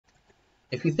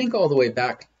if you think all the way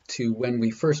back to when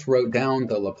we first wrote down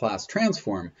the Laplace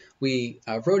transform, we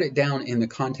wrote it down in the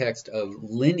context of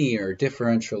linear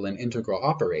differential and integral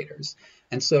operators.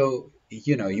 And so,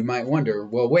 you might wonder,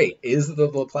 well, wait, is the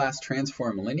Laplace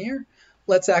transform linear?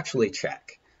 Let's actually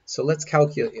check. So let's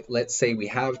calculate, let's say we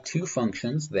have two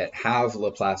functions that have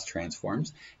Laplace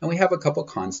transforms, and we have a couple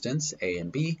constants, a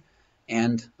and b,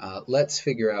 and let's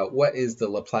figure out what is the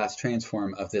Laplace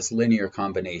transform of this linear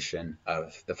combination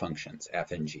of the functions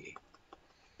f and g.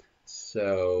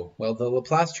 So, well, the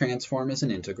Laplace transform is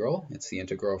an integral. It's the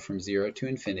integral from 0 to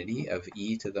infinity of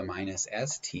e to the minus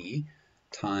st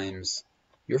times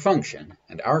your function.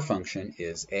 And our function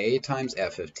is a times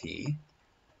f of t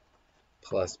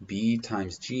plus b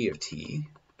times g of t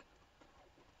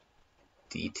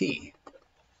dt.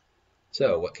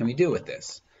 So what can we do with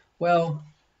this? Well,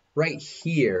 right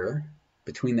here,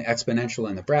 between the exponential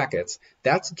and the brackets,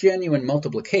 that's genuine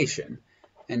multiplication.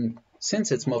 And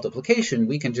since it's multiplication,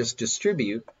 we can just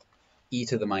distribute e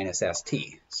to the minus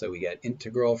st. So we get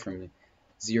integral from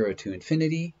 0 to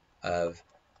infinity of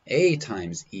a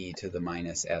times e to the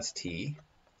minus st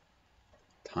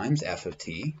times f of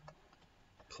t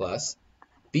plus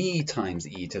b times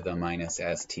e to the minus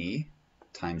st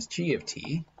times g of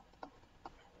t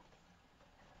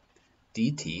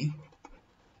dt.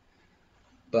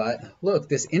 But look,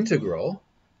 this integral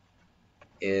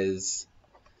is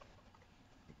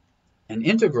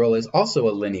also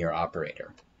a linear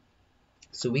operator.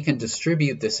 So we can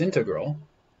distribute this integral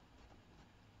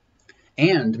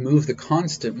and move the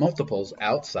constant multiples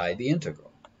outside the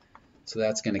integral. So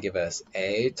that's going to give us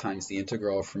a times the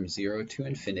integral from 0 to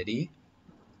infinity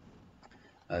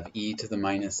of e to the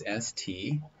minus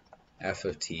st f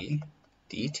of t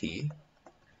dt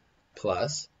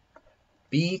plus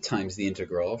b times the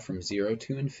integral from 0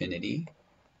 to infinity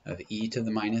of e to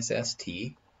the minus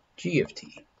st g of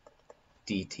t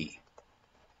dt.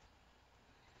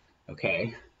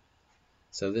 Okay,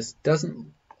 so this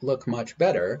doesn't look much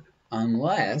better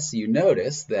unless you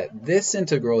notice that this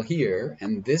integral here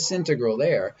and this integral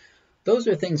there, those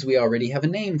are things we already have a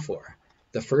name for.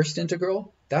 The first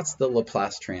integral, that's the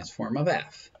Laplace transform of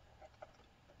f.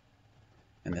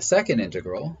 And the second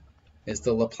integral is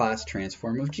the Laplace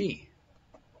transform of g.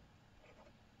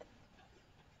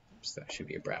 Oops, that should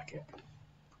be a bracket.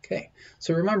 Okay,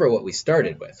 so remember what we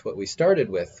started with. What we started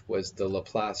with was the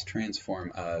Laplace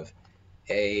transform of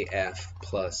af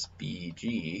plus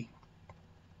bg.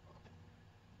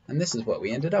 And this is what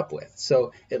we ended up with.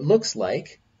 So it looks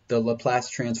like the Laplace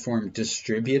transform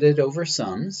distributed over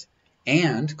sums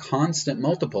and constant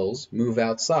multiples move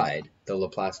outside the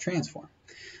Laplace transform.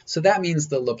 So that means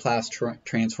the Laplace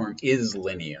transform is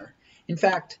linear. In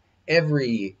fact,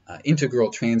 every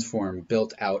integral transform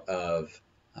built out of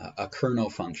a kernel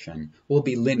function will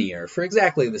be linear for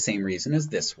exactly the same reason as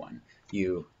this one.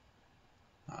 You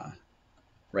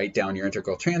write down your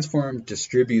integral transform,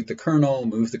 distribute the kernel,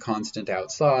 move the constant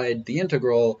outside the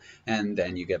integral, and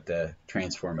then you get the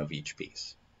transform of each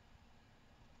piece.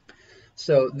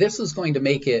 So this is going to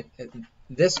make it,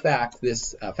 this fact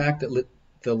that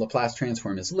the Laplace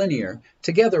transform is linear,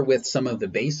 together with some of the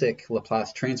basic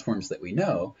Laplace transforms that we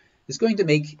know, is going to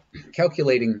make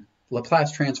calculating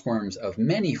Laplace transforms of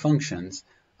many functions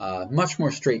much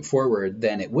more straightforward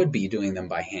than it would be doing them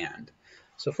by hand.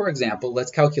 So for example, let's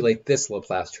calculate this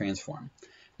Laplace transform.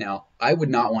 Now, I would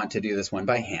not want to do this one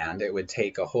by hand. It would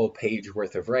take a whole page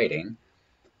worth of writing.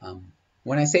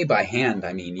 When I say by hand,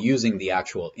 I mean using the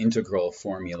actual integral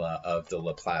formula of the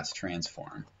Laplace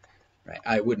transform. Right?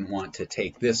 I wouldn't want to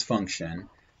take this function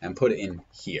and put it in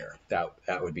here. That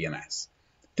would be a mess.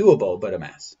 Doable, but a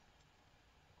mess.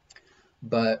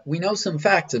 But we know some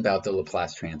facts about the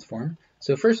Laplace transform.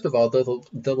 So first of all,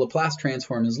 the Laplace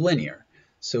transform is linear.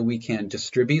 So we can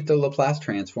distribute the Laplace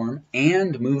transform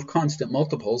and move constant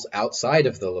multiples outside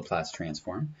of the Laplace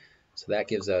transform. So that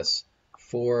gives us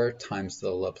 4 times the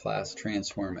Laplace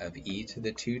transform of e to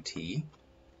the 2t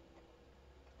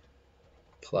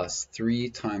plus 3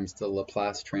 times the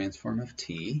Laplace transform of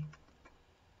t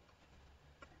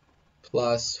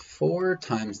plus 4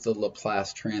 times the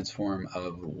Laplace transform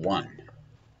of 1.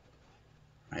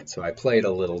 Right, so I played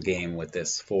a little game with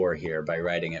this 4 here by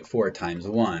writing it 4 times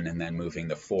 1 and then moving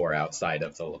the 4 outside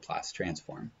of the Laplace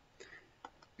transform.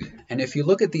 And if you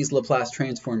look at these Laplace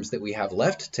transforms that we have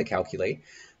left to calculate,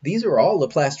 these are all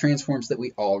Laplace transforms that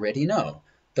we already know.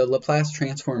 The Laplace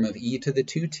transform of e to the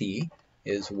 2t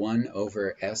is 1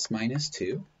 over s minus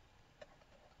 2.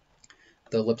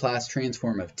 The Laplace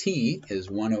transform of t is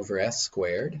 1 over s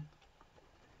squared.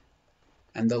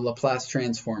 And the Laplace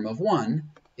transform of 1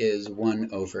 is 1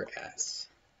 over s.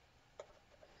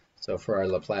 So for our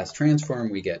Laplace transform,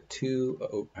 we get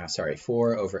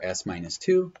 4 over s minus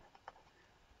 2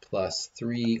 plus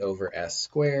 3 over s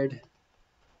squared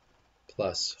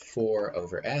plus 4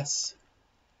 over s.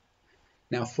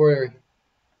 Now for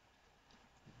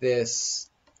this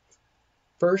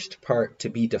first part to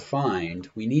be defined,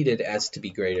 we needed s to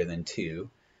be greater than 2.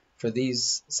 For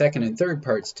these second and third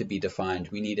parts to be defined,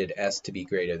 we needed s to be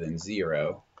greater than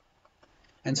 0.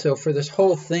 And so for this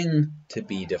whole thing to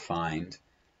be defined,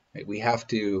 right, we have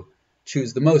to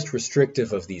choose the most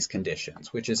restrictive of these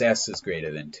conditions, which is s is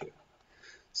greater than 2.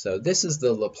 So this is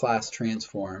the Laplace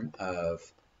transform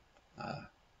of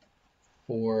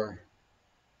 4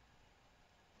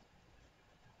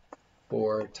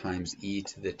 times e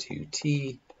to the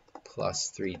 2t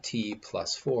plus 3t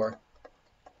plus 4.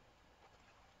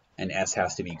 And s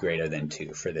has to be greater than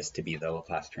 2 for this to be the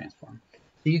Laplace transform.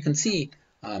 So you can see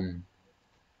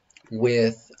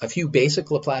with a few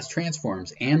basic Laplace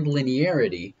transforms and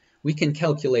linearity, we can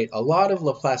calculate a lot of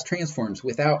Laplace transforms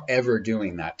without ever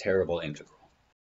doing that terrible integral.